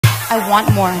I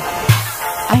want more.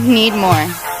 I need more.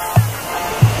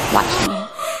 Watch me.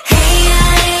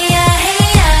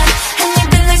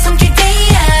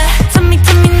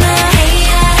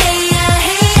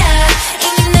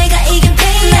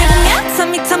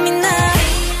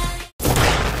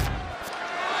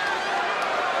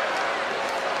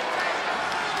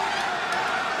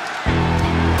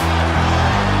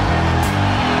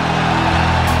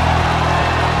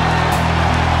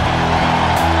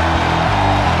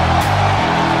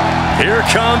 Here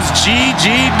comes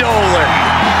Gigi Dolin.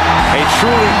 A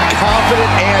truly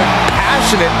confident and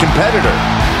passionate competitor.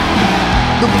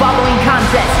 The following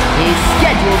contest is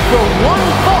scheduled for one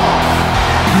fall.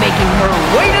 Making her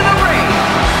way to the ring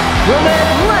from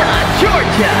Atlanta,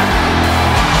 Georgia,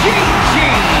 Gigi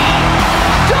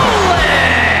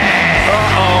Dolin.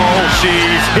 Uh-oh,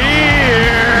 she's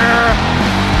here.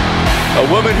 A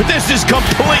woman, this is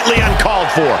completely uncalled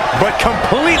for, but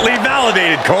completely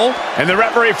validated, Cole. And the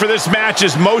referee for this match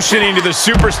is motioning to the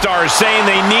superstars, saying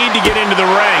they need to get into the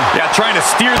ring. Yeah, trying to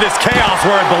steer this chaos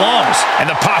where it belongs. And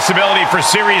the possibility for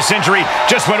serious injury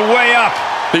just went way up.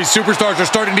 These superstars are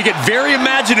starting to get very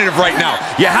imaginative right now.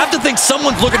 You have to think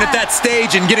someone's looking at that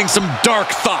stage and getting some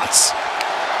dark thoughts.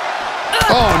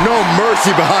 Oh, no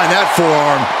mercy behind that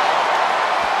forearm.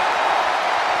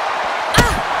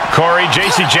 Corey,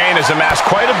 Jayne has amassed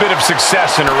quite a bit of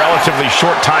success in a relatively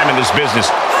short time in this business.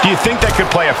 Do you think that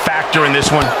could play a factor in this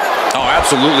one? Oh,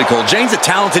 absolutely, Cole. Jayne's a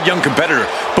talented young competitor,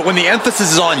 but when the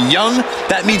emphasis is on young,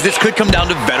 that means this could come down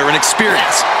to veteran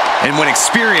experience. And when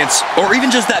experience, or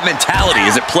even just that mentality,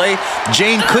 is at play,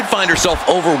 Jayne could find herself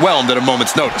overwhelmed at a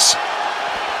moment's notice.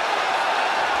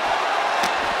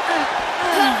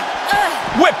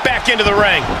 Whip back into the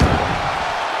ring.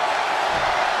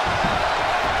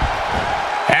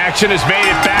 Action has made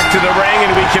it back to the ring,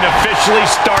 and we can officially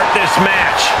start this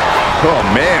match. Oh,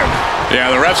 man.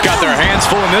 Yeah, the refs got their hands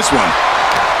full in this one.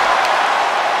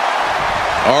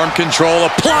 Arm control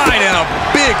applied and a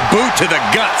big boot to the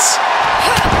guts.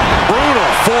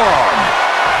 Brutal forearm.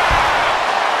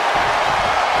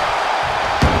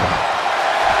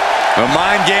 The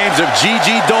mind games of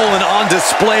Gigi Dolin on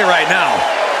display right now.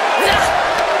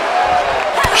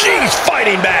 She's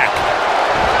fighting back.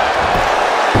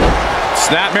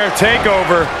 Snapmare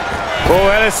takeover. Full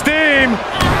head of steam.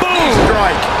 Boom!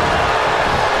 Strike.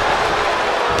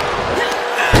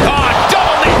 Oh,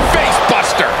 double knee face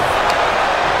buster.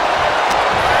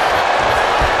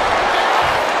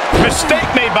 Mistake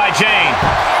made by Jayne.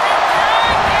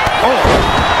 Oh.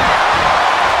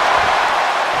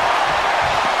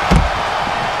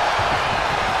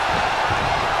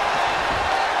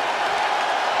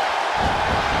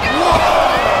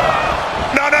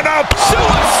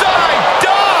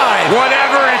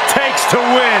 Whatever it takes to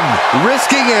win.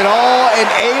 Risking it all and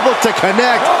able to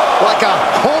connect like a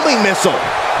homing missile.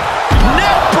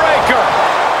 Neck breaker.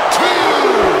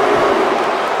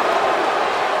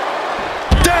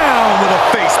 Down with a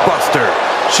face buster.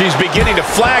 She's beginning to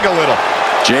flag a little.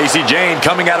 Jayne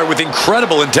coming at her with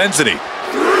incredible intensity.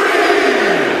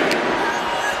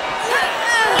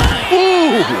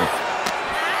 Ooh.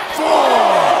 4.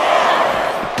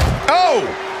 Oh.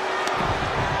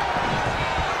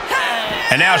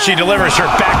 And now she delivers her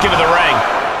back into the ring.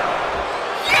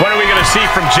 What are we going to see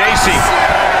from Jacy?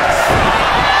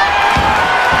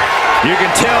 You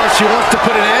can tell she wants to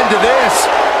put an end to this.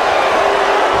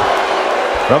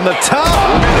 From the top.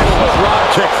 Drop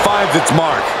kick finds its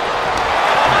mark.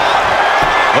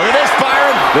 Look at this,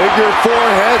 Byron. Figure 4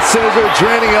 head scissor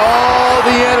draining all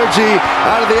the energy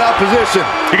out of the opposition.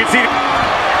 You can see.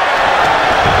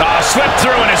 Slipped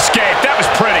through and escaped. That was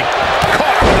pretty.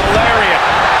 Caught with a lariat.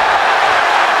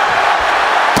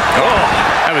 Oh,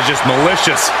 that was just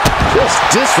malicious. Just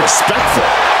disrespectful.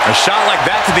 A shot like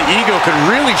that to the ego could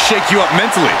really shake you up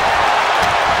mentally.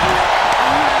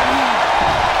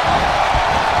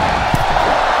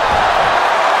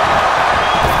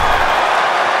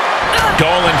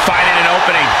 Dolin finding an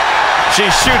opening. She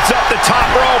shoots up the top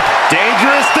rope.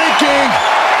 Dangerous thinking.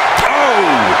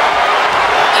 Oh!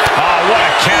 Oh, what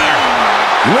a counter.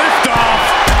 Lift off.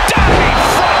 Diving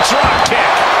front drop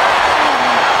kick.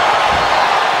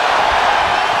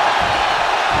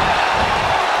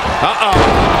 Uh-oh.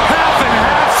 Half and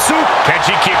half soup. Can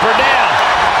she keep her down?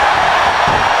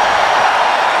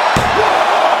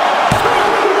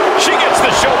 She gets the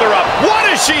shoulder up. What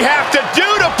does she have to do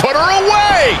to put her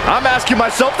away? I'm asking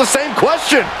myself the same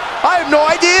question. I have no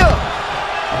idea.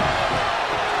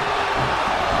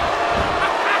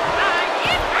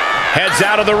 Heads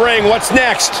out of the ring. What's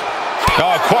next?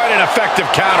 Oh, quite an effective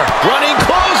counter. Running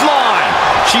clothesline.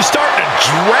 She's starting to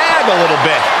drag a little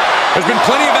bit. There's been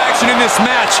plenty of action in this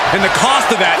match. match, and the cost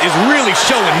of that is really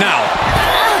showing now.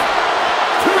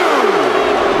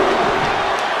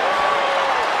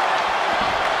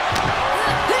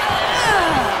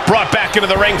 Brought back into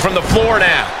the ring from the floor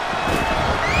now.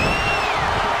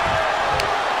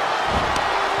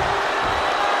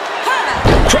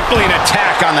 Crippling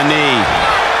attack on the knee.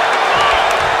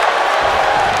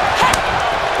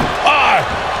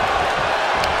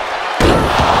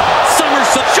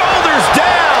 Somersault. Shoulders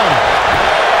down.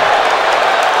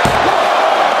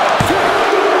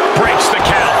 Breaks the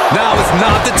count. Now is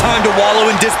not the time to wallow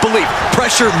in disbelief.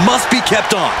 Pressure must be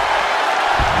kept on.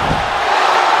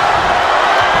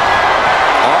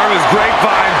 Arm is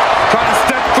grapevine. Trying to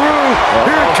step through.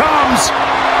 Here it comes.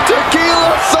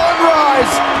 Tequila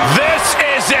sunrise. This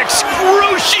is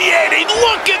excruciating.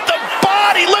 Look at the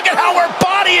body. Look at how her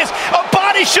body is. A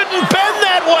body shouldn't bend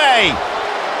that way.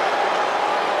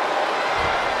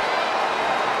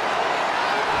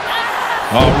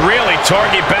 Oh, really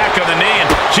target back on the knee,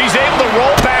 and she's able to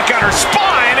roll back on her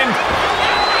spine and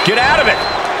get out of it.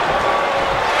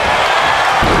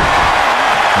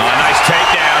 Oh, nice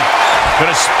takedown.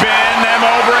 Gonna spin them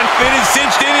over, and it is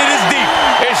cinched in, it is deep.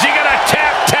 Is she gonna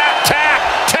tap, tap, tap,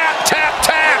 tap, tap,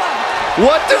 tap?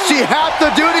 What does she have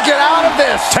to do to get out of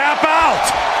this? Tap out.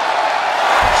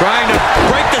 Trying to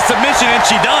break the submission, and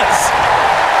she does.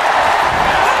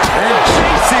 And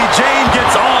Jacy, Jayne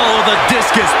gets all of the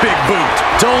discus big boot.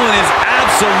 Dolin is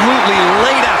absolutely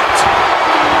laid out.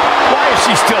 Why is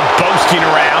she still boasting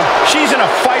around? She's in a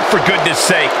fight, for goodness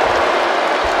sake.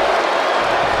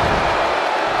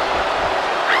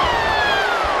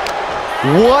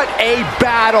 What a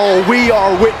battle we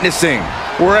are witnessing.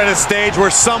 We're at a stage where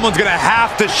someone's going to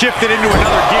have to shift it into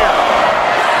another gear.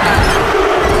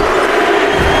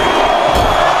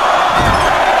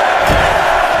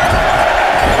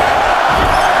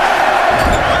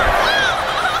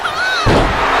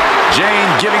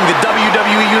 Jayne giving the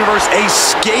WWE Universe a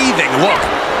scathing look.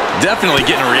 Definitely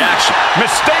getting a reaction.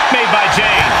 Mistake made by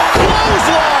Jayne.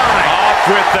 Clothesline. Off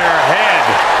with their head.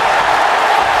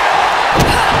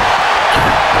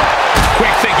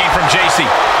 Quick thinking from Jacy.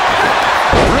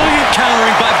 Brilliant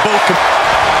countering by both.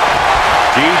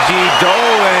 Gigi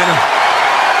Dolin.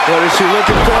 What is she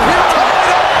looking for? Here, tied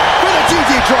up with a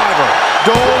Gigi driver.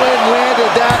 Dolin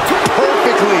landed that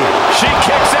perfectly. She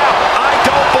kicks out. I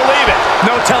don't believe it.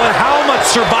 No telling how much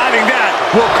surviving that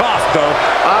will cost, though.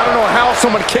 I don't know how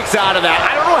someone kicks out of that.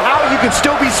 I don't know how you can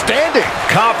still be standing.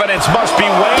 Confidence must be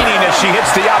waning as she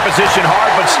hits the opposition hard,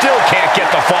 but still can't get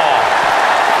the fall.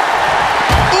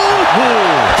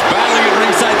 Battling at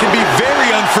ringside can be very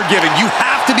unforgiving. You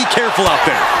have to be careful out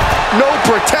there. No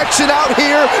protection out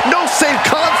here. No safe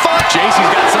confine. Jacy's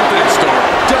got something in store.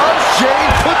 Does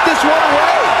Jayne put this one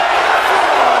away?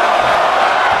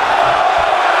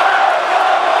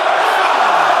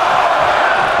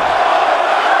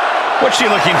 What's she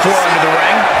looking for under the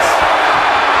ring?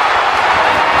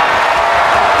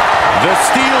 The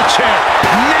steel chair,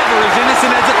 never as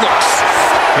innocent as it looks.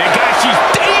 And guys, she's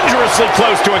dangerously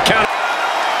close to a count.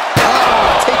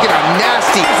 Taking a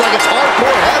nasty. It's like it's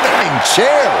hardcore heaven.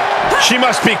 Chair. She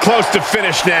must be close to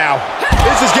finish now.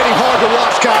 This is getting hard to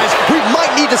watch, guys. We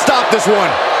might need to stop this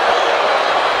one.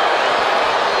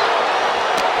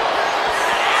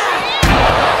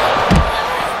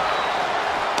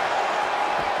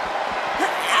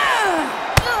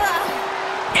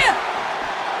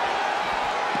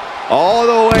 All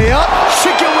the way up,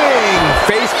 chicken wing,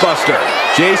 face buster.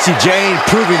 Jacy Jayne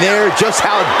proving there just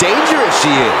how dangerous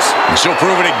she is. And she'll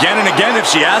prove it again and again if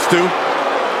she has to.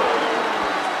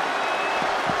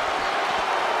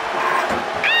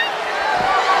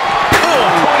 Oh,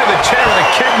 point of the chair to the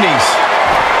kidneys.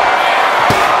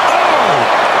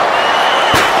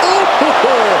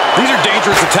 These are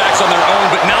dangerous attacks on their own,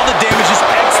 but now the damage is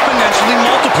exponentially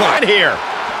multiplied Here.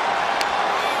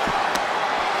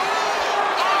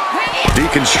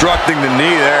 Deconstructing the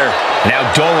knee there. Now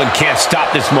Dolin can't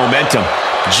stop this momentum.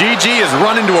 Gigi has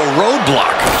run into a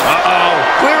roadblock. Uh-oh.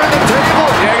 Clearing the table.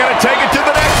 Yeah, gotta take it to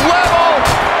the next level.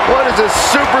 What is this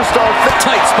superstar?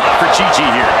 Tight spot for Gigi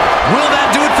here. Will that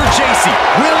do it for Jacy?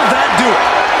 Will that do it?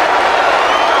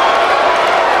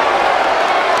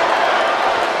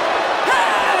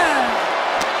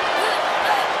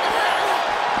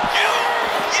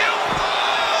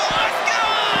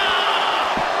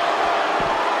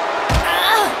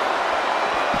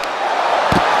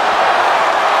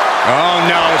 Oh,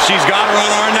 no, she's got her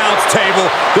on our announce table.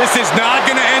 This is not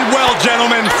going to end well,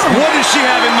 gentlemen. What does she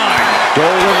have in mind?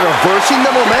 Dolin reversing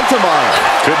the momentum on her.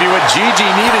 Could be what Gigi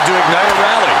needed to ignite a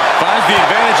rally. Finds the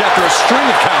advantage after a string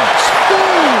of counters.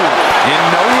 In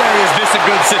no way is this a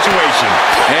good situation.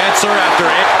 Answer after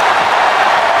it.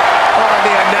 On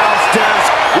the announce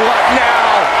desk. What now?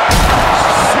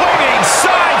 Swinging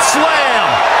side slam.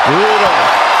 Brutal.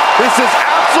 This is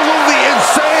absolutely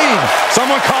insane.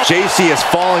 Someone call. Jacy is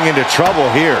falling into trouble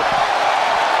here.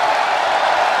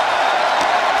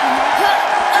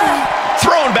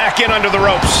 Thrown back in under the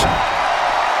ropes.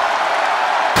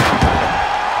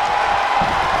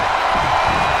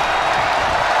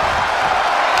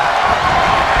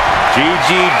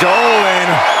 Gigi Dolin.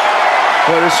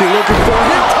 What is she looking for?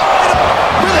 Hit tied up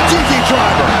with a Gigi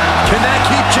driver. Can that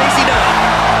keep Jacy down?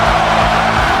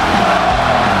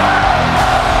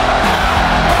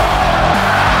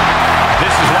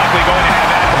 This is likely going to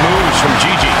have added moves from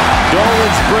Gigi.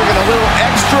 Dolin's bringing a little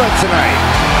extra tonight.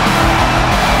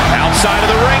 Outside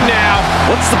of the ring now.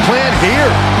 What's the plan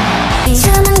here?